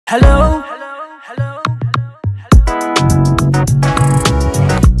Hello.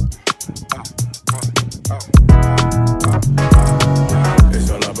 It's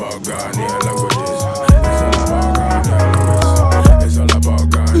all about Ghanaian languages. It's all about Ghanaian languages. It's all about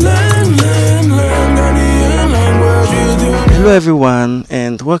Ghanaian languages. Hello everyone,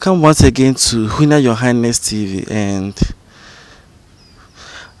 and welcome once again to Huniah-Yourhighness TV. And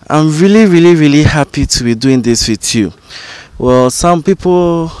I'm really happy to be doing this with you. Well, some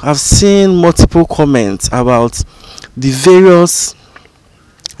people have seen multiple comments about the various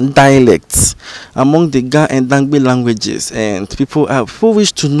dialects among the Ga and Dangme languages, and people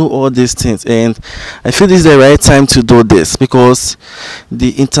wish to know all these things, and I feel this is the right time to do this because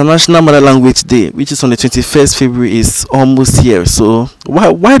the International Mother Language Day, which is on the 21st February, is almost here. So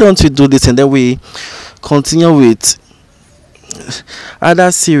why don't we do this, and then we continue with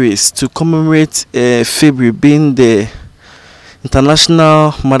other series to commemorate February being the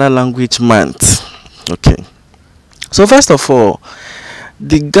International Mother Language Month. Okay, so first of all,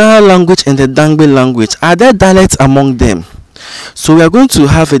 the Ga language and the Dangme language, are there dialects among them? So we are going to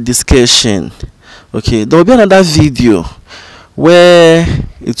have a discussion. Okay, there will be another video where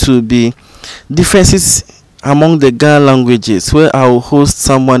it will be differences among the Ga languages, where I will host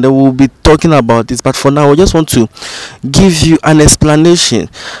someone that will be talking about this. But for now, I just want to give you an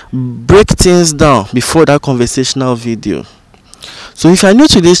explanation, break things down before that conversational video. So if you are new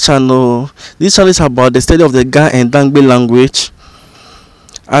to this channel is about the study of the Ga and Dangme language,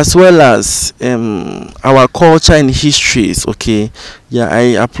 as well as our culture and histories. Okay, yeah,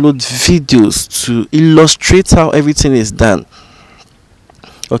 I upload videos to illustrate how everything is done.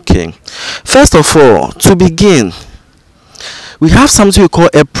 Okay, first of all, to begin, we have something we call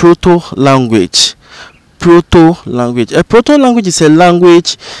a proto language. A proto language is a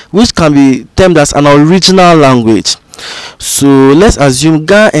language which can be termed as an original language. So let's assume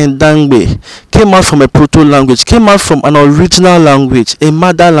Ga and Dangme came out from a proto language, came out from an original language, a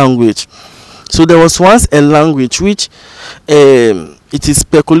mother language. So there was once a language which it is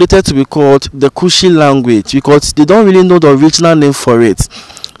speculated to be called the Kushi language, because they don't really know the original name for it.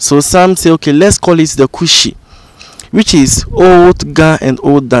 So some say, okay, let's call it the Kushi, which is Old Ga and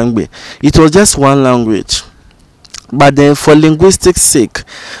Old Dangme. It was just one language, but then for linguistic sake,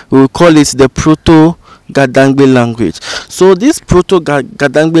 we will call it the Proto GaDangme language. So this Proto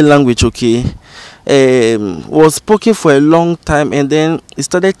GaDangme language, okay, was spoken for a long time, and then it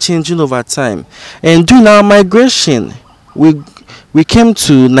started changing over time. And during our migration, we came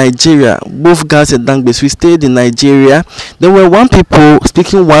to Nigeria, both Gas and Dangme. We stayed in Nigeria. There were one people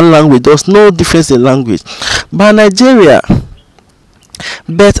speaking one language. There was no difference in language. But at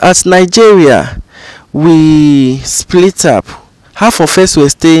Nigeria, we split up. Half of us were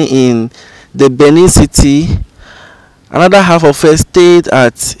staying in the Benin city, another half of us stayed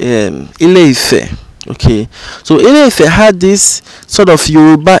at Ile-Ife. Okay, so Ile-Ife had this sort of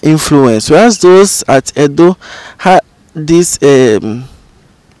Yoruba influence, whereas those at Edo had this or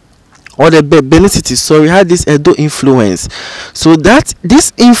the Benin city, sorry, had this Edo influence. So that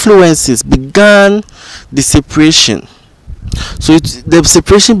these influences began the separation. So the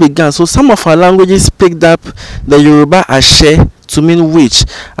separation began. So some of our languages picked up the Yoruba Ashe to mean witch.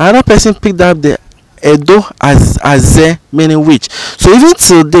 Another person picked up the Edo as Aze, meaning witch. So even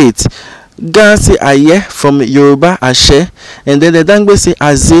till date, Ga say Aye from Yoruba Ashe, and then the Dangme say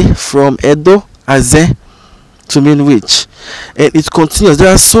Aze from Edo Aze to mean witch. And it continues.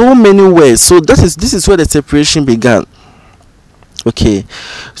 There are so many ways. So this is where the separation began. Okay,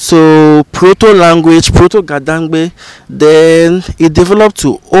 so proto language, Proto GaDangme, then it developed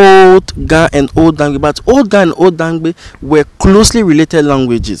to Old Ga and Old Dangme. But Old Ga and Old Dangme were closely related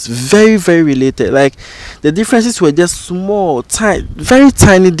languages, very related. Like the differences were just small, very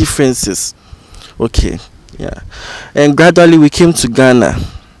tiny differences. Okay, yeah, and gradually we came to Ghana.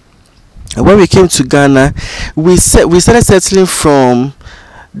 And when we came to Ghana, we started settling from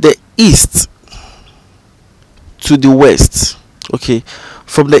the east to the west. Okay,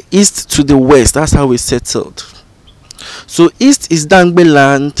 from the east to the west, that's how we settled. So east is Dangme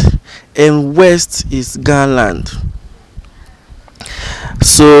land and west is Ga land.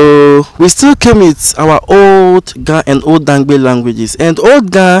 So we still came with our Old Ga and Old Dangme languages, and Old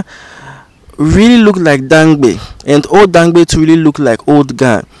Ga really look like Dangme, and Old Dangme to really look like Old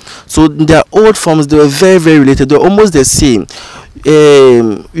Ga. So their old forms, they were very related. They were almost the same.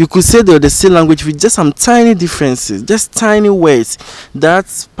 You could say they were the same language with just some tiny differences, just tiny words that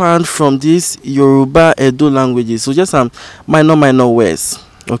span from these Yoruba Edo languages. So just some minor words.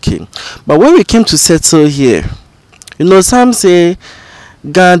 Okay, but when we came to settle here, you know, some say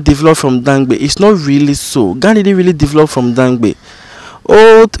Ga developed from Dangme. It's not really so. Ga didn't really develop from Dangme.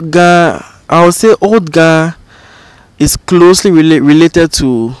 Old Ga, I would say Old Ga is closely related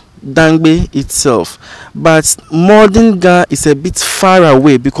to Dangme itself, but modern Ga is a bit far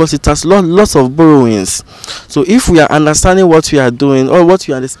away because it has lots of borrowings. So if we are understanding what we are doing or what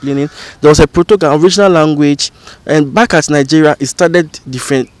we are explaining, there was a Proto Ga original language, and back at Nigeria it started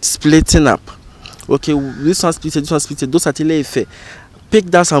different splitting up. Okay, this one split, this one split, those at Ile-Ife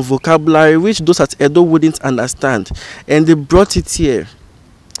picked out some vocabulary which those at Edo wouldn't understand, and they brought it here.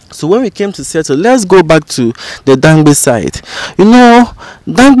 So when we came to settle, let's go back to the Dangme side. You know,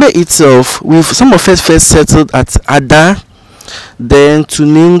 Dangme itself, some of us first settled at Ada, then to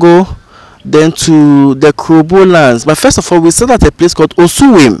Ningo, then to the Krobo lands. But first of all, we settled at a place called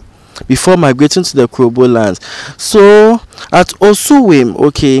Osuwim before migrating to the Krobo lands. So at Osuwim,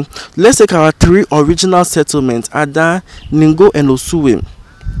 okay, let's take our 3 original settlements: Ada, Ningo, and Osuwim.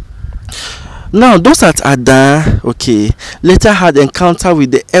 Now, those at Ada, okay, later had encounter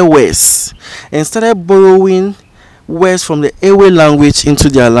with the Ewes and started borrowing words from the Ewe language into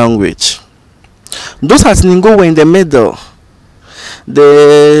their language. Those at Ningo were in the middle.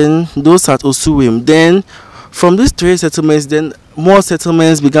 Then those at Osuwim. Then from these 3 settlements, then more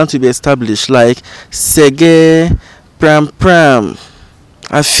settlements began to be established, like Sege, Pram Pram,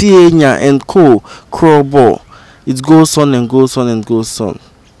 Afienya, and Krobo. It goes on and goes on and goes on.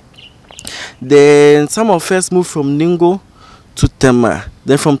 Then some of us moved from Ningo to Tema,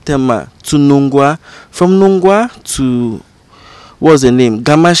 then from Tema to Nungwa, from Nungwa to, what's the name,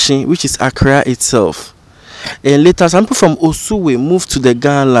 Gamashi, which is Accra itself. And later some people from Osu moved to the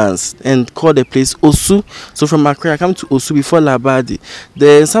Ghana lands and called the place Osu. So from Accra come to Osu before Labadi.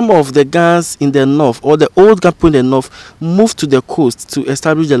 Then some of the Gans in the north, or the old Ghan in the north, moved to the coast to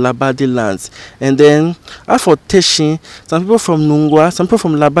establish the Labadi lands. And then after Teshin, some people from Nungwa, some people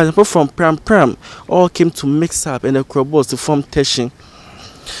from Labadi, some people from Pram Pram all came to mix up and the Krobos to form Teshin.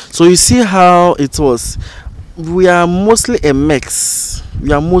 So you see how it was. We are mostly a mix.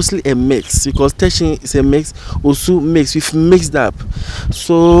 We are mostly a mix because Teshin is a mix, Osu mix. We've mixed up.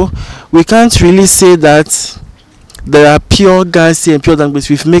 So we can't really say that there are pure guys and pure languages.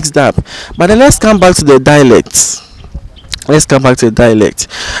 We've mixed up. But then let's come back to the dialects. Let's come back to the dialect.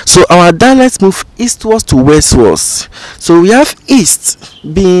 So our dialects move eastwards to westwards. So we have east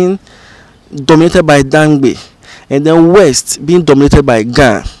being dominated by Dangme, and then west being dominated by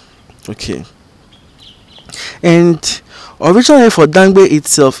Ga. Okay. And originally for Dangme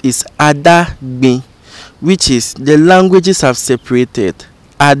itself is Adagbe, which is the languages have separated.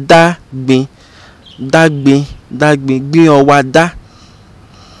 Adagbe, Dagbe, Gbe or Wada.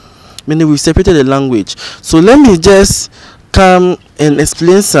 Meaning we separated the language. So let me just come and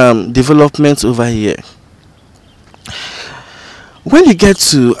explain some developments over here. When you get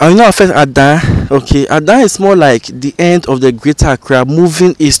to, I know first Ada, okay, Ada is more like the end of the Greater Accra,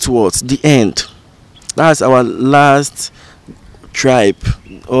 moving eastwards, the end. That's our last tribe,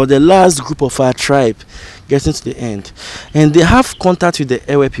 or the last group of our tribe getting to the end. And they have contact with the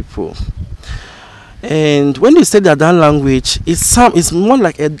Ewe people. And when you say the Ada language, it's more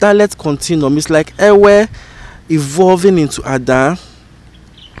like a dialect continuum. It's like Ewe evolving into Ada.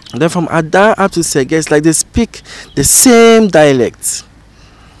 And then from Ada up to Sege, it's like they speak the same dialect.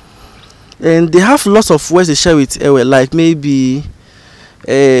 And they have lots of words they share with Ewe, like maybe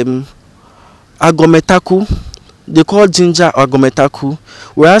Agometaku. They call ginger Agometaku,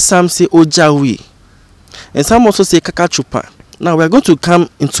 whereas some say Ojawi. And some also say Kakachupa. Now we are going to come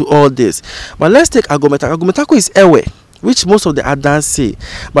into all this. But let's take Agometaku. Agometaku is Ewe, which most of the Adans say.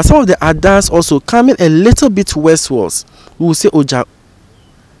 But some of the Adans also coming a little bit westwards, we will say Ojawi.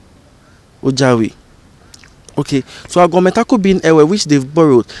 Okay, so Agometaku being Ewe, which they've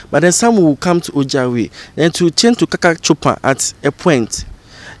borrowed, but then some will come to Ojawi, then to change to Kakachupa at a point.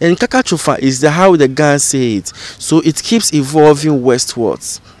 And Kakachufa is how the Gans say it. So it keeps evolving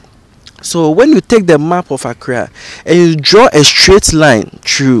westwards. So when you take the map of Accra and you draw a straight line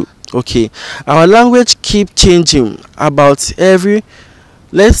through, okay, our language keep changing about every,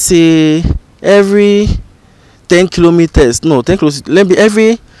 let's say, every 10 kilometers. No, 10 kilometers. Let me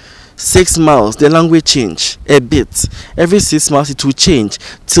every 6 miles the language change a bit. Every 6 miles it will change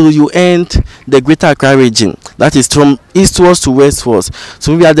till you end the Greater Accra region. That is from eastwards to westwards.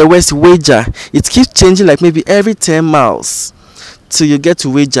 So we are the West Wager. It keeps changing like maybe every 10 miles till you get to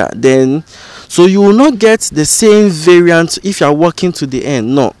Wager. Then so you will not get the same variant if you are walking to the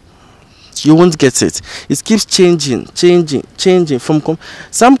end. No, you won't get it. It keeps changing from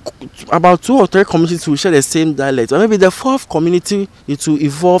some about 2 or 3 communities will share the same dialect, or maybe the 4th community it will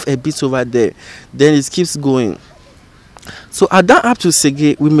evolve a bit over there. Then it keeps going. So Ada up to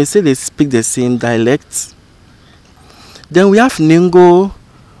Sege, we may say they speak the same dialect. Then we have Ningo.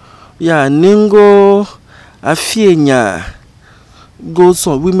 Yeah, Ningo, Afienya, goes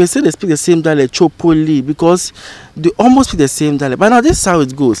on. We may say they speak the same dialect, Chopoli, because they almost speak the same dialect. But now this is how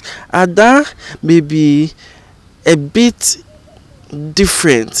it goes. Ada may be a bit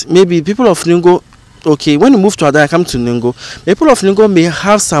different. Maybe people of Ningo, okay, when you move to Ada and come to Ningo, people of Ningo may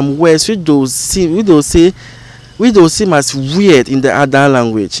have some words which they'll seem as weird in the Ada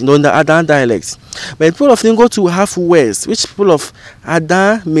language, in the Ada dialects. But people of Ningo too have words which people of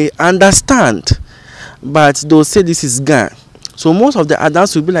Ada may understand, but they'll say this is Ga. So most of the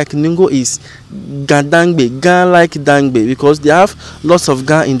Adans will be like Ningo is Ga-Dangme, Ga like Dangme, because they have lots of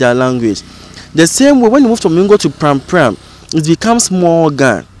Ga in their language. The same way when you move from Ningo to Pram, it becomes more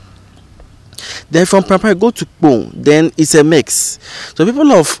Ga. Then from Pram go to Kpong, then it's a mix. So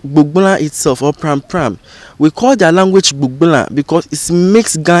people of Gbogbona itself or Pram, we call their language Gbogbona because it's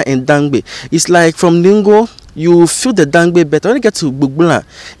mixed Ga and Dangme. It's like from Ningo, you feel the Dangme better. When you get to Gbogbona,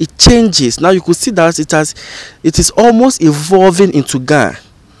 it changes. Now you could see that it is almost evolving into Ga.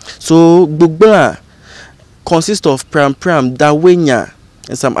 So Gbogbona consists of Pram, Dawenya,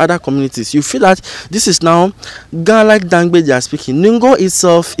 and some other communities. You feel that this is now Ga like Dangme they are speaking. Ningo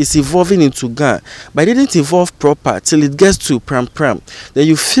itself is evolving into Ga, but it didn't evolve proper till it gets to Pram. Then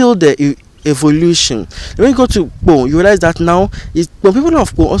you feel the evolution. When you go to Kpong, you realize that now when people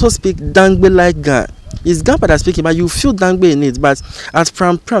of Kpong also speak Dangme like Ga. It's Ga that are speaking, but you feel Dangme in it. But at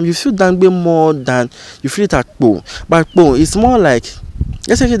Pram, you feel Dangme more than you feel it at Kpong. But Kpong, it's more like,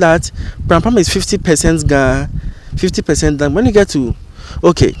 let's say that Pram is 50% Ga, 50% Dangme. When you get to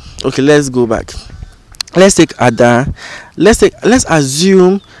okay, let's go back. Let's take Ada. Let's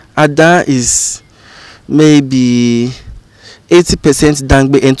assume Ada is maybe 80%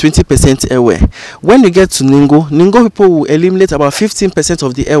 Dangme and 20% Ewe. When you get to Ningo people will eliminate about 15%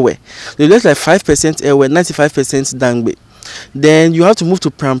 of the Ewe. They let like 5% Ewe, 95% Dangme. Then you have to move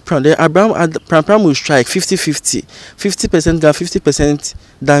to Pram. Then Pram will strike 50-50. 50% Ga, 50%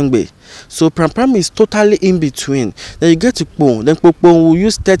 Dangme. So Pram is totally in between. Then you get to Kpong. Then Kpong will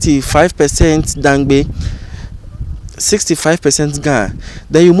use 35% Dangme, 65% Ga.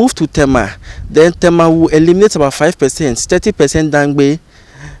 Then you move to Tema. Then Tema will eliminate about 5%, 30% Dangme,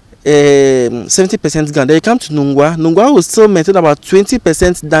 70% Ga. Then you come to Nungwa. Nungwa will still maintain about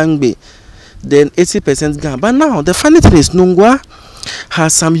 20% Dangme, then 80% Ga. But now the funny thing is Nungwa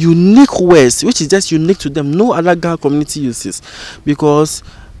has some unique words which is just unique to them. No other Ga community uses, because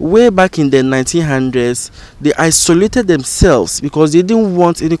way back in the 1900s they isolated themselves because they didn't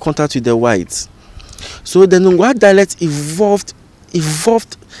want any contact with the whites. So the Nungwa dialect evolved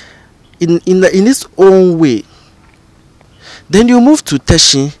in its own way. Then you move to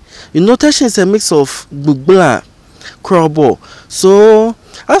Teshin. You know, Teshin is a mix of Gbogbona, Krobo. So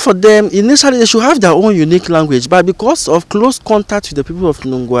as for them, initially they should have their own unique language, but because of close contact with the people of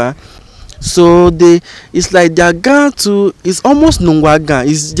Nungwa, so it's like their Ga too is almost Nungwa Ga.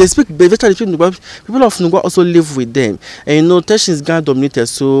 They speak eventually people of Nungwa also live with them. And you know, Teshin is Ga dominated.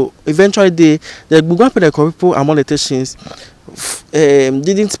 So eventually the Gbogbona people among the Teshins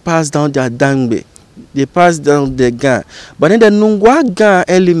didn't pass down their Dangme. They passed down the Ga. But then the Nungwa Ga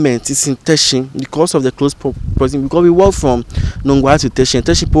element is in Teshin because of the close proximity. Because we walk from Nungwa to Teshin.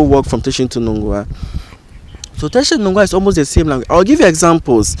 Teshin people walk from Teshin to Nungwa. So Teshin and Nungwa is almost the same language. I'll give you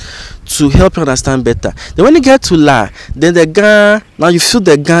examples to help you understand better. Then when you get to La, then the Ga, now you feel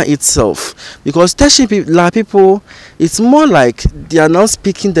the Ga itself. Because Teshin La people, it's more like they are now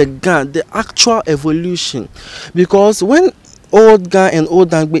speaking the Ga, the actual evolution. Because when Old Ga and Old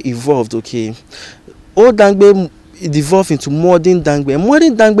Dangme evolved, okay, Old Dangme evolved into modern Dangme. And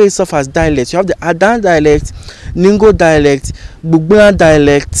modern Dangme itself has dialects. You have the Adan dialect, Ningo dialect, Gbogbona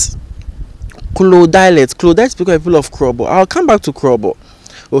dialect, Klo dialect. Klo dialect because people of Krobo. I'll come back to Krobo.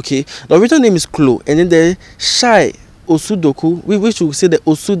 Okay, the original name is Klo, and then the Shai Osudoku, which will say the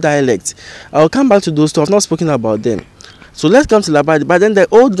Osu dialect. I'll come back to those two. I've not spoken about them. So let's come to Labadi. But then the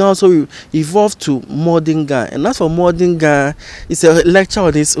Old Ga also evolved to modern Ga, and that's for modern Ga. It's a lecture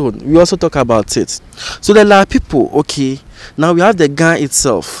on its own. We also talk about it. So the La people, okay. Now we have the Ga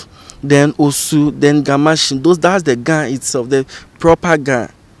itself, then Osu, then Gamashin. That's the Ga itself, the proper Ga.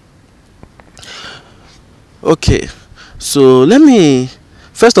 Okay, so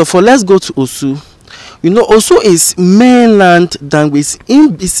first of all, let's go to Osu. You know, Osu is mainland Dangme.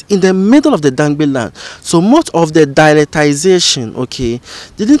 It's in the middle of the Dangme land. So much of the dialectization, okay,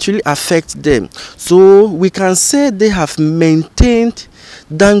 didn't really affect them. So we can say they have maintained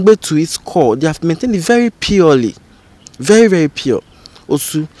Dangme to its core. They have maintained it very purely. Very, very pure.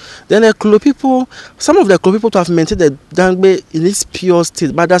 Osu. Then the Klo people, some of the Klo people have maintained the Dangme in its pure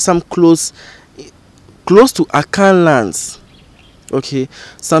state, but there's some close close to Akan lands. Okay,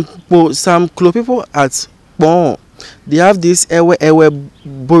 some Klo people at Bon, they have this Ewe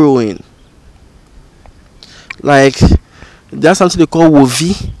borrowing. Like there's something they call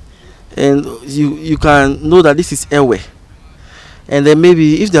Wovi, and you can know that this is Ewe. And then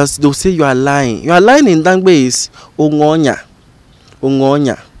maybe if they'll say you are lying. You are lying in Dangbe is Ongonya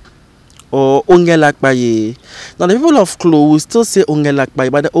or Ongelakbaye. Now the people of Klo will still say Ongelakbaye,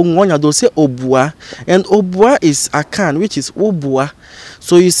 but the Ongonya they'll say Obua, and Obua is Akan, which is Obua.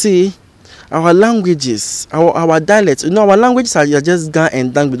 So you see, our languages, our dialects, our languages are just Ga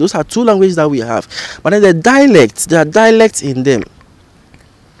and Dangme. Those are two languages that we have. But then the dialects, there are dialects in them.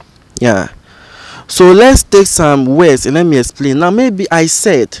 Yeah. So let's take some words and let me explain. Now maybe I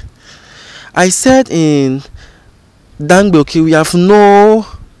said in Dangbe, okay, we have no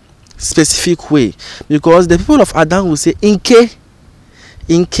specific way, because the people of Adang will say Inke.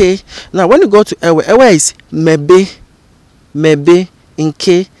 Now when you go to Ewe, Ewe is Mebe,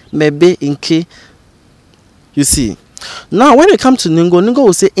 Inke. You see. Now when you come to Ningo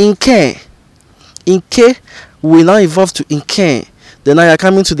will say Inke will now evolve to Inke. Then now you're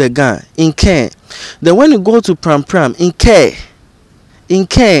coming to the Ga, Inke. Then when you go to Pram, Inke,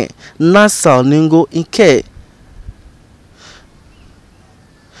 Nasal, Ningo, Inke.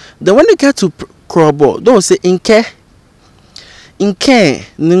 Then when you get to Krobo, don't say Inke,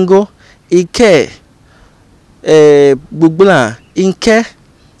 Ningo, Ike, Bubula, Inke,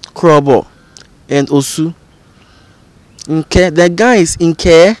 Krobo, and Osu. Inke, the Ga is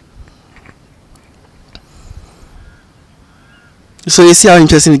Inke. So you see how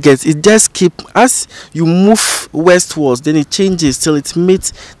interesting it gets. It just keep, as you move westwards, then it changes till it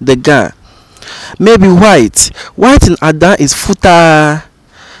meets the Ga. Maybe white in Ada is futa.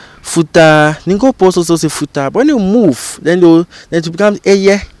 Ningo post also say futa. But when you move, then it becomes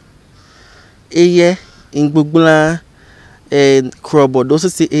eye in Bugula and Krobo. They also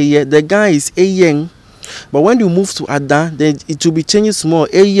say eye. The Ga is ayeng. But when you move to Ada, then it will be changing small.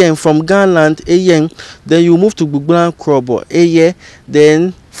 Ayeng from Ghana, ayeng. Then you move to Bugula Krobo. Aye,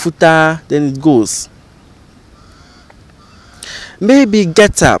 then futa, then it goes. Maybe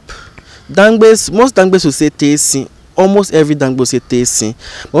get up. Most Dangbes will say tesi. Almost every Dangbe will say tesi.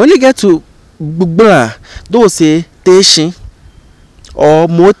 But when you get to Bugula, they will say teshi or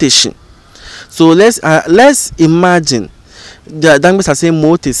moteshi. So let's imagine the Dangbes are saying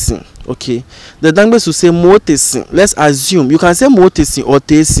moteshi. Okay, the Dangbes will say motesin. Let's assume you can say motesin or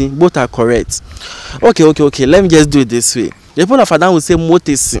tesin, both are correct. Okay. Let me just do it this way. The people of Adang will say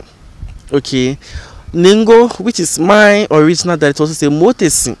motesin. Okay, Ningo, which is my original dialect, also say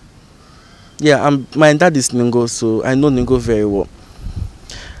motesin. Yeah, my dad is Ningo, so I know Ningo very well.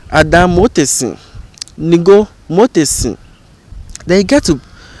 Adang motesin, Ningo motesin. Then you get to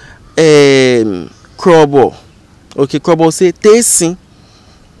Krobo. Okay, Krobo will say tesin.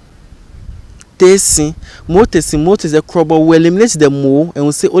 Motesin is a Krobo. We eliminate the mo and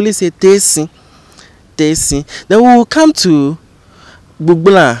we say only say tesin. Then we will come to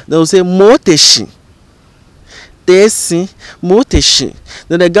Bugula. Then we say moteshi. Moteshi.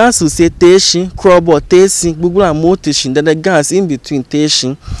 Then the Gans will say teshi, Krobo, tesin, Bugula, moteshi. Then the Gans in between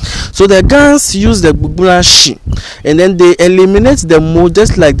teshi. So the Gans use the Bugula shi, and then they eliminate the mo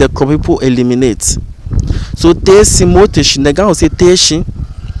just like the Krobo people eliminate. So tesin, moteshi. The Gans will say teshi.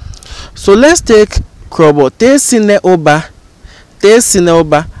 So let's take Krobo. Tesine oba.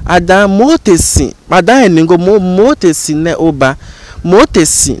 Ada motesin. Ada eningo motesine oba.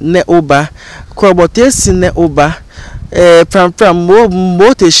 Motesine oba. Krobo tesine oba. Pram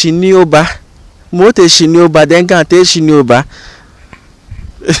moteshini oba. Moteshini oba. Then Ga teshini oba.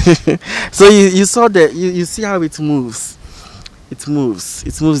 So you saw that. You see how it moves. It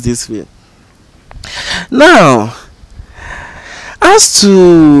moves this way. Now, as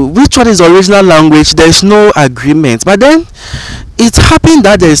to which one is the original language, there is no agreement. But then it happened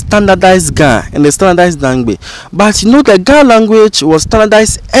that there is standardized Ga and the standardized Dangme. But you know the Ga language was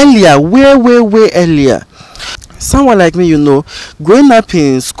standardized earlier, way earlier. Someone like me, growing up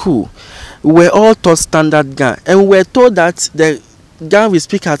in school, we were all taught standard Ga, and we were told that the Ga we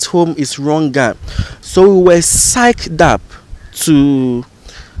speak at home is wrong Ga. So we were psyched up to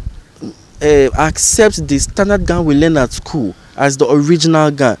accept the standard Ga we learn at school as the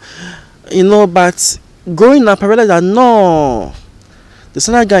original Ga. But growing up I realized that no, the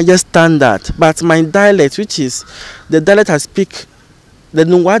standard Ga is just standard, but my dialect, which is the dialect I speak, the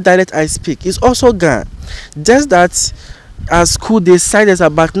Nungwa dialect I speak, is also Ga. Just that at school they cite as a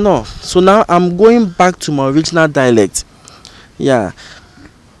but no. So now I'm going back to my original dialect. Yeah.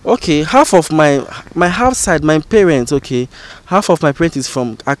 Okay, half of my half side, my parents, okay, half of my parents is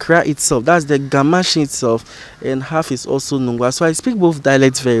from Accra itself, that's the Gamashi itself, and half is also Nungwa, so I speak both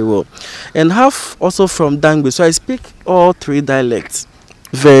dialects very well, and half also from Dangme, so I speak all three dialects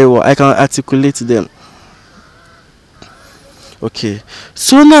very well. I can articulate them. Okay,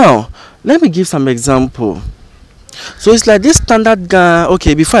 so now let me give some example. So it's like this standard Ga.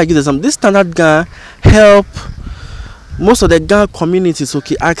 Okay, before I give them some, this standard Ga help most of the Ga communities,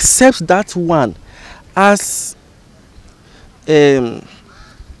 okay, accept that one as good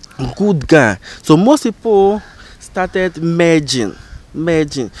Ga. So most people started merging.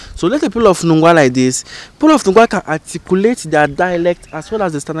 So let the people of Nungwa like this, people of Nungwa can articulate their dialect as well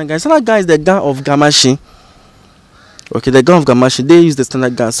as the standard Ga. Standard Ga is the Ga of Gamashi. Okay, the Ga of Gamashi, they use the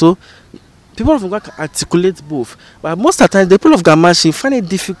standard Ga. So people of Nungwa can articulate both. But most of the time, the people of Gamashi find it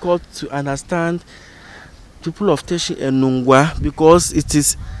difficult to understand people of Teshi and Nungwa because it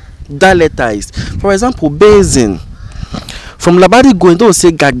is dialectized. For example, basin. From Labadi going, they will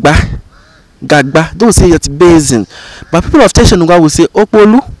say Gagba. They will say it's basin. But people of Teshi and Nungwa will say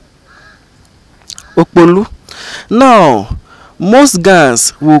Okpolu. Now, most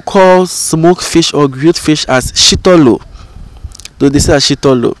Gans will call smoked fish or grilled fish as Shitolo. Though they say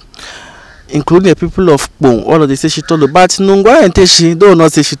Shitolo. Including the people of Pong, all of them say Shitolo. But Nungwa and Teshi, they will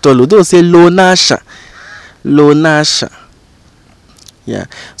not say Shitolo. They will say Lonasha. Yeah.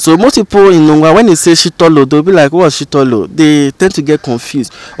 So most people in Nungwa, when they say Shitolo, they'll be like, what's Shitolo? They tend to get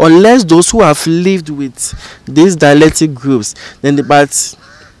confused. Unless those who have lived with these dialectic groups, then but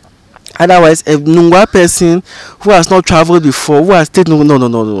otherwise, a Nungwa person who has not traveled before, who has stayed,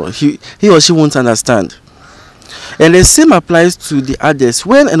 no. He or she won't understand. And the same applies to the others.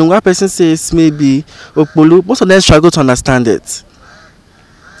 When a Nungwa person says maybe Okpolu, most of them struggle to understand it.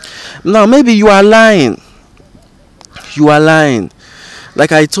 Now, maybe you are lying.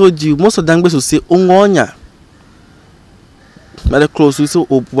 Like I told you, most of the Dangbes will say Ongonya. But the close will say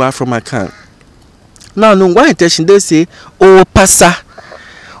Obua from Akan. Now, Nungwa intention, they say Opasa.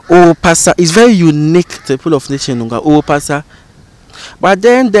 It's very unique to the people of nation Nungwa. Opasa. But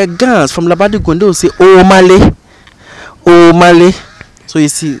then the Gans from Labadi Gonde will say Omale. So you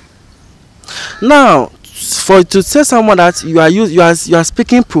see. Now, for to say someone that you are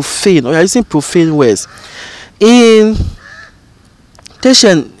speaking profane or you are using profane words in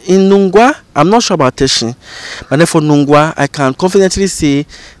Teshin, in Nungwa, I'm not sure about Teshin, but then for Nungwa, I can confidently say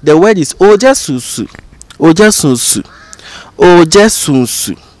the word is Ojesunsu.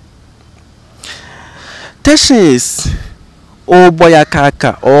 Teshin is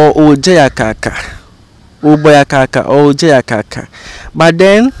Oboyakaka or Ojeyakaka. But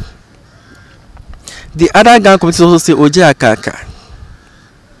then the other Ga communities also say Ojeyakaka.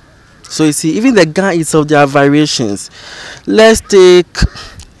 So you see, even the Ga itself, there are variations. Let's take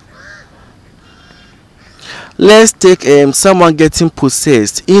someone getting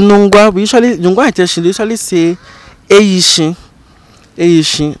possessed. In Nungwa, Nungwa intention, they usually say Eyishin.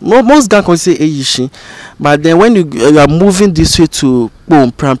 Most Ga can say Eyishin. But then when you are moving this way to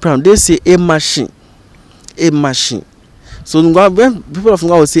Pram, they say Emashin. So when people of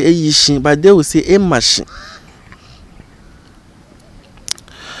Nungwa will say Eyishin, but they will say Emashin.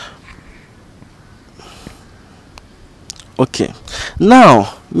 Okay,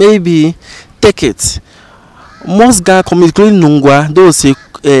 now maybe take it. Most Ga community, including Nungwa, they will say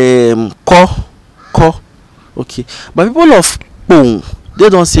ko. Okay, but people of Pong, they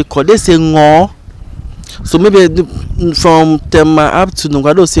don't say ko, they say ngo. So maybe from Tema up to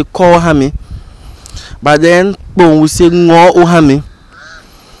Nungwa, they will say ko hami. But then Pong will say ngo ohami,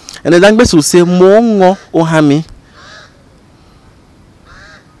 and the language will say mo ngo ohami.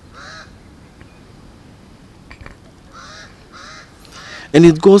 And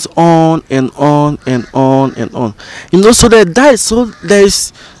it goes on and on. You know, so there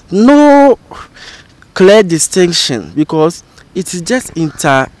is no clear distinction because it is just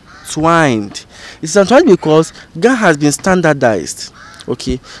intertwined. It's intertwined because Ga has been standardized.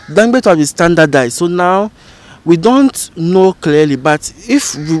 Okay, Dangme has been standardized. So now we don't know clearly, but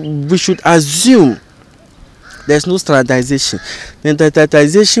if we should assume there's no standardization, then the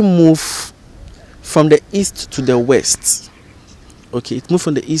standardization move from the east to the west. Okay, it moved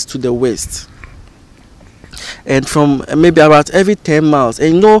from the east to the west, and from maybe about every 10 miles.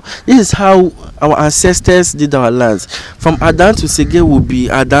 And you know, this is how our ancestors did our lands. From Adan to Sege will be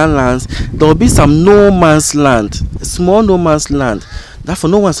Adan lands. There will be some no man's land, small no man's land. Therefore,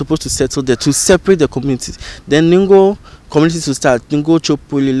 no one is supposed to settle there to separate the communities. Then Ningo communities to start. Ningo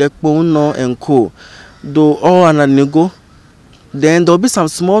Chopuli, Lekpo, Uno, and Co. Do all and Ningo. Then there'll be some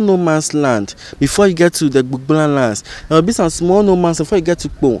small no man's land before you get to the Gbugbulan lands. There'll be some small no man's before you get to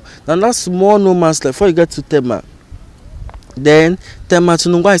Kpong. Then that small no man's land before you get to Tema. Then Tema to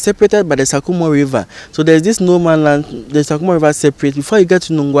Nungwa is separated by the Sakumo River. So there's this no man's land, the Sakumo River separate. Before you get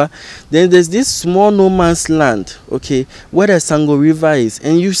to Nungwa, then there's this small no man's land, okay, where the Sango River is.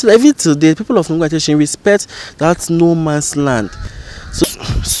 And you see, even today, people of Nungwa Station respect that no man's land.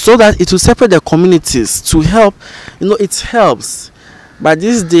 So that it will separate the communities to help, it helps. But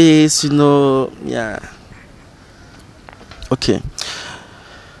these days, yeah. Okay.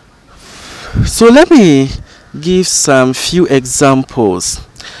 So let me give some few examples.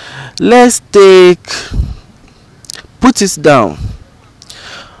 Let's take, put it down.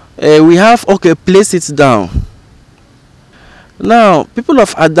 We have, okay, place it down. Now, people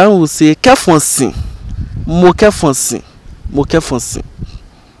of Adam will say, Kefonsi, Mo Kefonsi.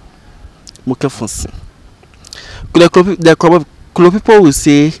 The Klo people will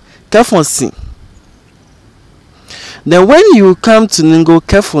say Kefonsi. Then when you come to Ningo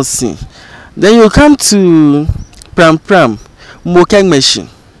Kefonsi, then you come to Pram Pram, Mokeng machine.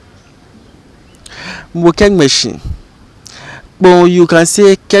 But you can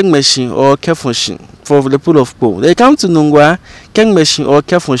say Keng machine or Kefonsi for the people of Po. They come to Nungwa, Keng machine or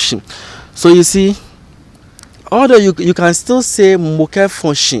Kefonsi. So you see, although you can still say Moke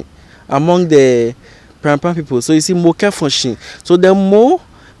Fonshin among the Pram people. So you see Moke Fonshin. So the Mo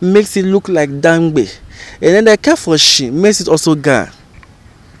makes it look like Dangbe. And then the Kefonshin makes it also Ga.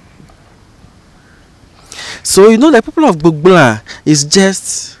 So the people of Gbugbulan is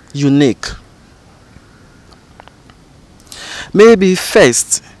just unique. Maybe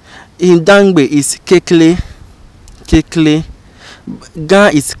first in Dangbe is Kekle. Ga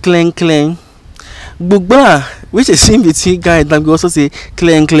is Klen. Gbugbulan, which is in between Ga and Dangme, we also say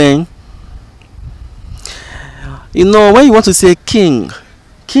Klen. When you want to say king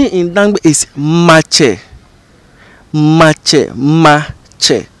in Dangme is Mache.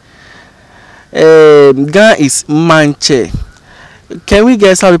 Ga is Manche. Can we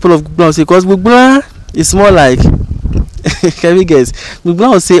guess how people of Gbugbulan say? Because Gbugbulan is more like can we guess?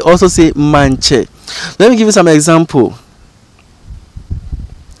 Gbugbulan will also say Manche. Let me give you some example.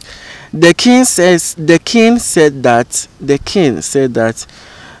 The king said that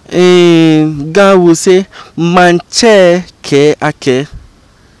Ga will say Manche ke ake.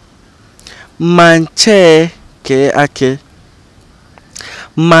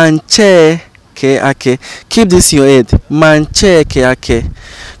 Keep this in your head. Manche ke ake.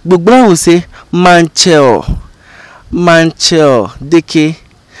 Gbugbulan will say Mancheo deke.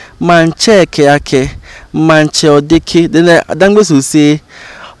 Manche ke ake. Mancheo deke. Then the Dangmes will say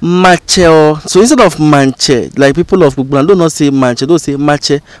Macheo. So instead of Manche, like people of Gbugbulan do not say Manche, don't say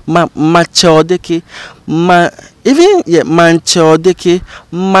Mache. Macheo deke. Mancheo deke.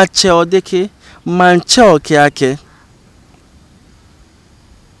 Mancheo ke ake.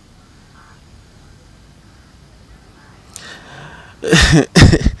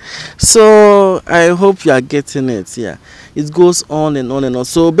 So I hope you are getting it. Yeah, it goes on and on and on.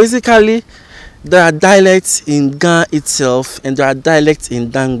 So basically, there are dialects in Ga itself and there are dialects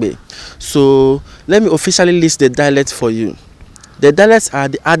in Dangme. So let me officially list the dialects for you. The dialects are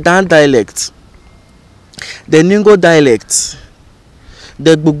the Adan dialect, the Ningo dialect,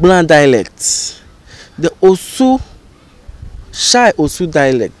 the Gbugbulan dialect, the Shai Osu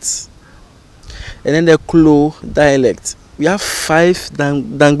dialect, and then the Klo dialect. We have 5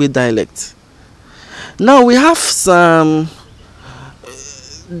 Dangme dialects. Now we have some.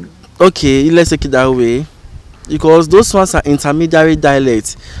 Okay, let's take it that way, because those ones are intermediary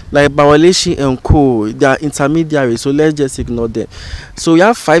dialects, like Bawaleshi and Co. They are intermediary, so let's just ignore them. So we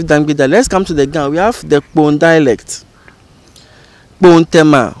have 5 Dangme dialects. Let's come to the Ga. We have the Kpong dialect. Kpong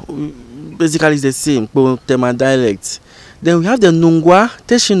Tema, basically it's the same. Kpong Tema dialect. Then we have the Nungwa,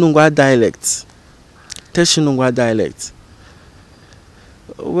 Teshin Nungwa dialect.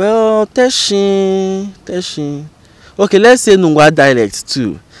 Well, Teshin. Okay, let's say Nungwa dialect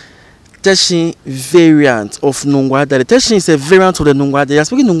too. Teshin variant of Nungwa dialect. Teshin is a variant of the Nungwa dialect. You're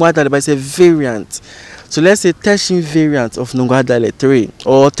speaking Nungwa dialect, but it's a variant. So let's say Teshin variant of Nungwa dialect 3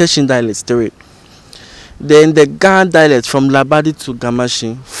 or Teshin dialect 3. Then the Ga dialect from Labadi to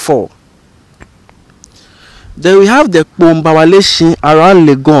Gamashi 4. Then we have the Kpong Bawaleshi around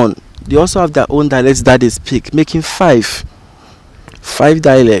Legon. They also have their own dialects that they speak, making 5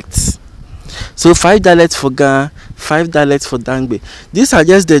 dialects. So 5 dialects for Ga, 5 dialects for Dangme. These are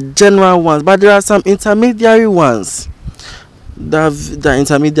just the general ones, but there are some intermediary ones. The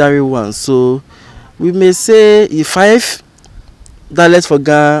intermediary ones. So we may say 5 dialects for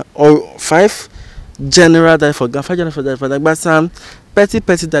Ga or 5 general dialect for Ga, general for dialect, but some petty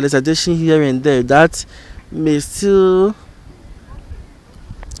dialectization here and there that may still,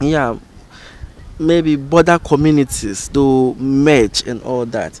 yeah, maybe border communities to merge and all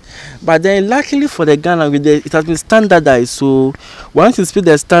that. But then luckily for the Ghana language, it has been standardized, so once you speak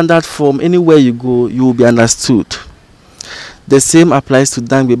the standard form, anywhere you go, you will be understood. The same applies to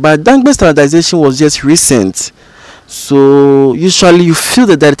Dangme, but Dangme standardization was just recent, so usually you feel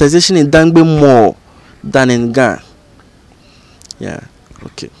the dialectization in Dangme more than in Ga. Yeah,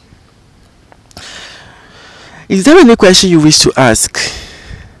 okay. Is there any question you wish to ask?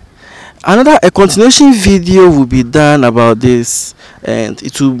 A continuation video will be done about this, and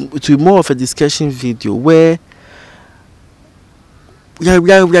it will be more of a discussion video where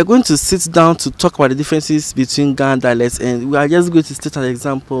we are going to sit down to talk about the differences between Ga and dialects, and we are just going to state an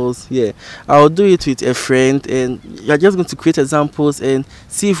examples here. I'll do it with a friend, and you are just going to create examples and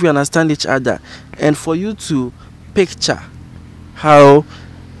see if we understand each other, and for you to picture how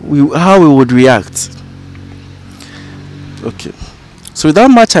we would react. Okay. So without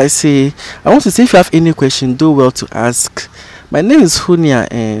much I want to say, if you have any question, do well to ask. My name is Huniah,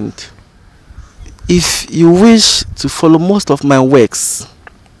 and if you wish to follow most of my works,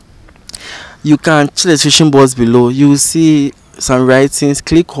 you can check the description box below. You will see some writings.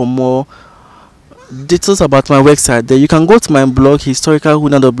 Click on more details about my works are there. You can go to my blog,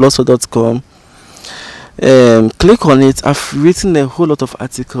 historicalhuniah.blogspot.com. Click on it. I've written a whole lot of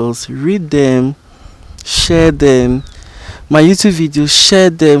articles. Read them, share them. My YouTube videos, share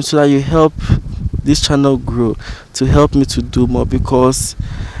them so that you help this channel grow, to help me to do more, because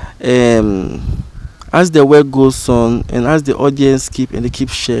as the work goes on and as the audience keep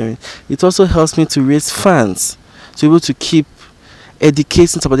sharing, it also helps me to raise funds to be able to keep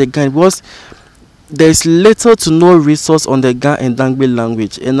educating about the Ga, because there is little to no resource on the Ga and Dangme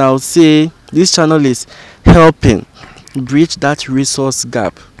language, and I'll say this channel is helping bridge that resource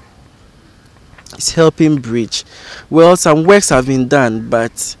gap. It's helping bridge. Well, some works have been done,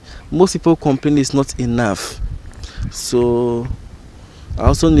 but most people complain it's not enough. So I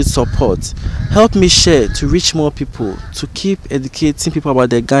also need support. Help me share to reach more people, to keep educating people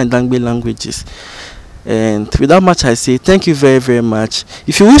about the Ga and Dangme languages. And without much I say, thank you very, very much.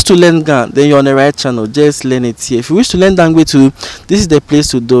 If you wish to learn Ga, then you're on the right channel. Just learn it here. If you wish to learn Dangme too, this is the place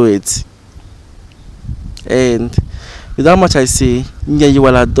to do it. And without much I say, and check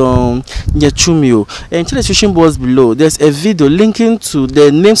the description box below. There's a video linking to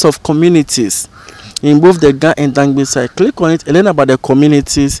the names of communities in both the Ga and Dangme side. Click on it and learn about the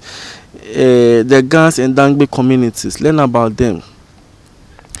communities, the Ga and Dangme communities. Learn about them.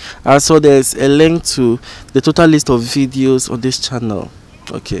 Also, there's a link to the total list of videos on this channel.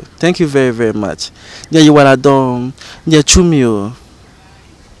 Okay, thank you very, very much.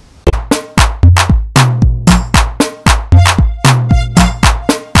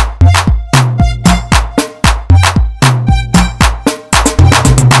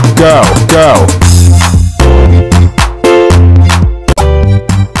 Go